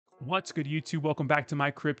What's good, YouTube? Welcome back to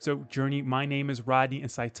my crypto journey. My name is Rodney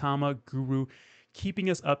and Saitama Guru,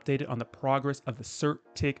 keeping us updated on the progress of the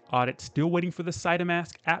CertTick audit. Still waiting for the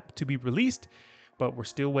Saitamask app to be released, but we're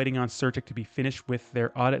still waiting on CertTick to be finished with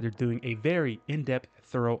their audit. They're doing a very in-depth,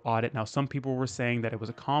 thorough audit. Now, some people were saying that it was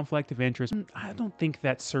a conflict of interest. I don't think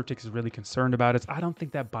that CertTick is really concerned about it. I don't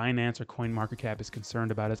think that Binance or CoinMarketCap is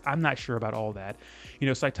concerned about it. I'm not sure about all that. You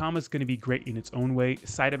know, Saitama is going to be great in its own way.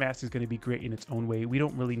 Saitamask is going to be great in its own way. We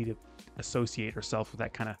don't really need to associate ourselves with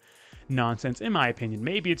that kind of nonsense, in my opinion.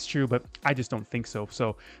 Maybe it's true, but I just don't think so.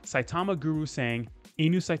 So Saitama Guru saying,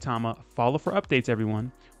 Inu Saitama, follow for updates,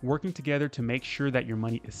 everyone. Working together to make sure that your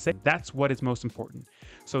money is safe. That's what is most important.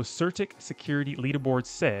 So CertTick Security Leaderboard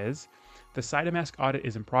says, the Saitamask audit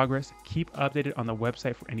is in progress. Keep updated on the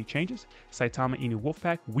website for any changes. Saitama Inu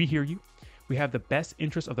Wolfpack, we hear you. We have the best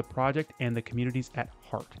interest of the project and the communities at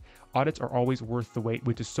heart. Audits are always worth the wait,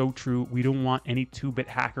 which is so true. We don't want any 2-bit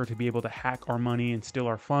hacker to be able to hack our money and steal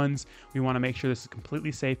our funds. We want to make sure this is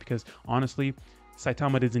completely safe because honestly,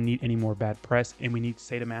 Saitama doesn't need any more bad press, and we need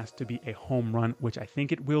Saitamask to be a home run, which I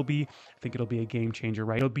think it will be. I think it'll be a game changer,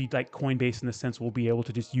 right? It'll be like Coinbase in the sense we'll be able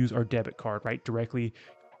to just use our debit card, right? Directly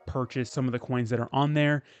purchase some of the coins that are on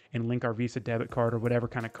there and link our Visa debit card or whatever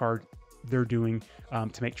kind of card they're doing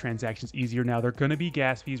to make transactions easier. Now, they're going to be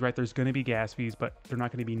gas fees, right? There's going to be gas fees, but they're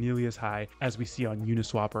not going to be nearly as high as we see on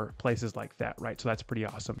Uniswap or places like that, right? So that's pretty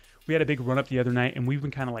awesome. We had a big run up the other night and we've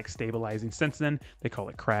been kind of like stabilizing since then. They call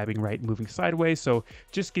it crabbing, right? Moving sideways. So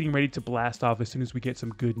just getting ready to blast off as soon as we get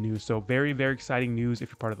some good news. So very, very exciting news if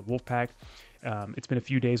you're part of the Wolfpack. It's been a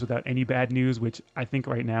few days without any bad news, which I think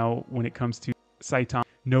right now when it comes to Saitama,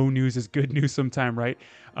 no news is good news sometime, right?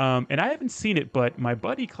 And I haven't seen it, but my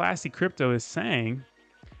buddy Classy Crypto is saying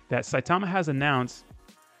that Saitama has announced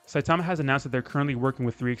that they're currently working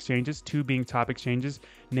with 3 exchanges, 2 being top exchanges,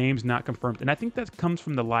 names not confirmed. And I think that comes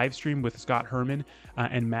from the live stream with Scott Herman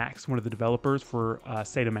and Max, one of the developers for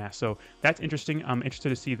Saitamask. So that's interesting. I'm interested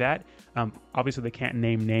to see that. Obviously, they can't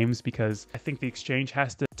name names because I think the exchange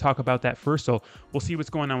has to talk about that first. So we'll see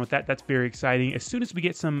what's going on with that. That's very exciting. As soon as we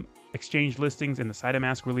get some exchange listings and the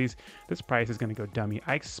Saitamask release, this price is going to go dummy.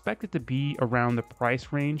 I expect it to be around the price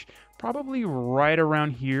range, probably right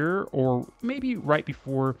around here or maybe right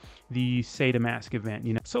before the Saitamask event,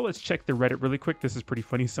 you know. So let's check the Reddit really quick. This is pretty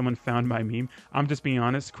funny. Someone found my meme. I'm just being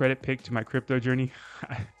honest, credit pick to my crypto journey.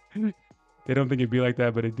 They don't think it'd be like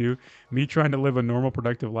that, but it do. Me trying to live a normal,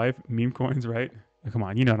 productive life, meme coins, right? Come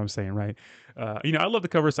on, you know what I'm saying, right? You know, I love to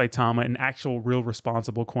cover Saitama and actual real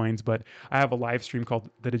responsible coins, but I have a live stream called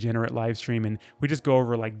The Degenerate Live Stream, and we just go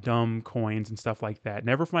over like dumb coins and stuff like that.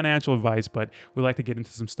 Never financial advice, but we like to get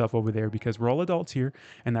into some stuff over there because we're all adults here,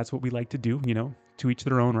 and that's what we like to do, you know, to each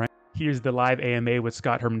their own, right? Here's the live AMA with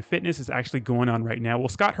Scott Herman Fitness. It's actually going on right now. Well,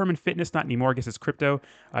 Scott Herman Fitness, not anymore. I guess it's crypto.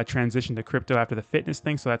 Transitioned to crypto after the fitness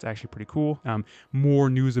thing, so that's actually pretty cool. More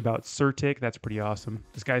news about CertTick. That's pretty awesome.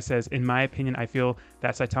 This guy says, in my opinion, I feel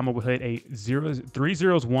that Saitama will hit a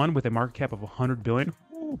 301 with a market cap of 100 billion.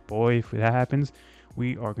 Oh boy, if that happens,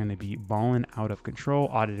 we are going to be balling out of control.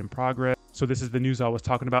 Audit in progress. So this is the news I was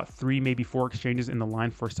talking about. 3, maybe 4 exchanges in the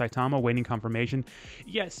line for Saitama, waiting confirmation.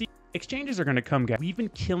 Yeah, see, exchanges are going to come, guys. We've been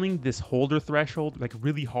killing this holder threshold like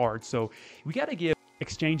really hard. So we got to give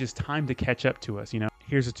exchanges time to catch up to us, you know.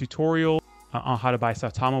 Here's a tutorial on how to buy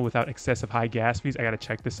Saitama without excessive high gas fees. I got to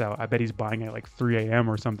check this out. I bet he's buying at like 3 a.m.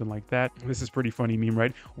 or something like that. This is pretty funny meme,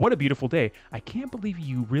 right? What a beautiful day. I can't believe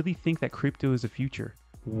you really think that crypto is the future.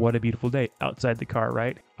 What a beautiful day outside the car,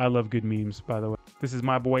 right? I love good memes, by the way. This is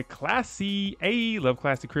my boy Classy. Hey, love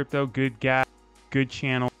Classy Crypto. Good guy, good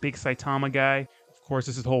channel, big Saitama guy. Of course,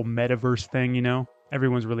 this is the whole metaverse thing, you know.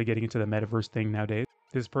 Everyone's really getting into the metaverse thing nowadays.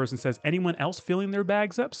 This person says, anyone else filling their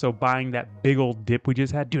bags up? So buying that big old dip we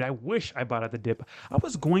just had. Dude, I wish I bought out the dip. I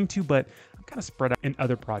was going to, but I'm kind of spread out in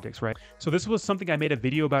other projects, right? So this was something I made a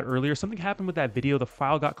video about earlier. Something happened with that video. The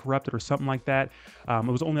file got corrupted or something like that. It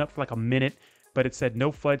was only up for like a minute, but it said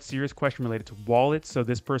no FUD, serious question related to wallets. So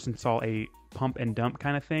this person saw a pump and dump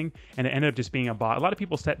kind of thing, and it ended up just being a bot. A lot of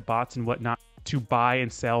people set bots and whatnot to buy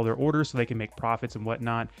and sell their orders so they can make profits and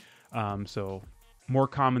whatnot. So more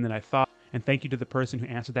common than I thought. And thank you to the person who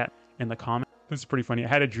answered that in the comment. This is pretty funny. I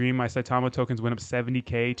had a dream my Saitama tokens went up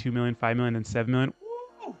 70K, 2 million, 5 million, and 7 million.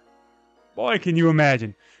 Woo! Boy, can you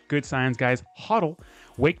imagine? Good signs, guys. HODL.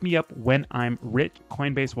 Wake me up when I'm rich.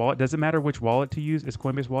 Coinbase wallet. Doesn't matter which wallet to use. Is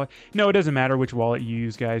Coinbase wallet? No, it doesn't matter which wallet you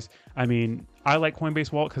use, guys. I mean, I like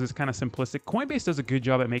Coinbase wallet because it's kind of simplistic. Coinbase does a good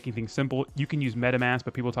job at making things simple. You can use MetaMask,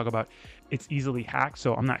 but people talk about it's easily hacked,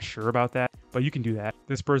 so I'm not sure about that. But you can do that.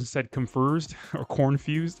 This person said confused or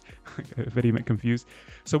cornfused. I bet he meant confused.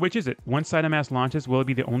 So which is it? Once Saitamask launches, will it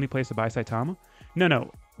be the only place to buy Saitama?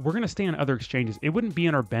 No, we're going to stay on other exchanges. It wouldn't be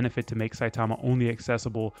in our benefit to make Saitama only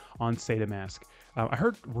accessible on Saitamask. I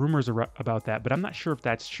heard rumors about that, but I'm not sure if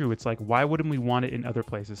that's true. It's like, why wouldn't we want it in other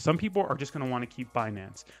places? Some people are just going to want to keep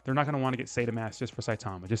Binance. They're not going to want to get Saitamask just for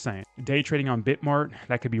Saitama. Just saying. Day trading on Bitmart,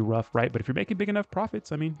 that could be rough, right? But if you're making big enough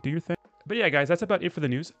profits, I mean, do your thing. But yeah, guys, that's about it for the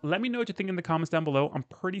news. Let me know what you think in the comments down below. I'm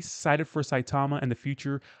pretty excited for Saitama and the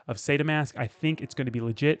future of Saitamask. I think it's going to be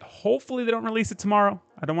legit. Hopefully they don't release it tomorrow.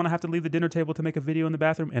 I don't want to have to leave the dinner table to make a video in the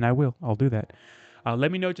bathroom, and I will. I'll do that.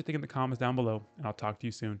 Let me know what you think in the comments down below, and I'll talk to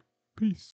you soon. Peace.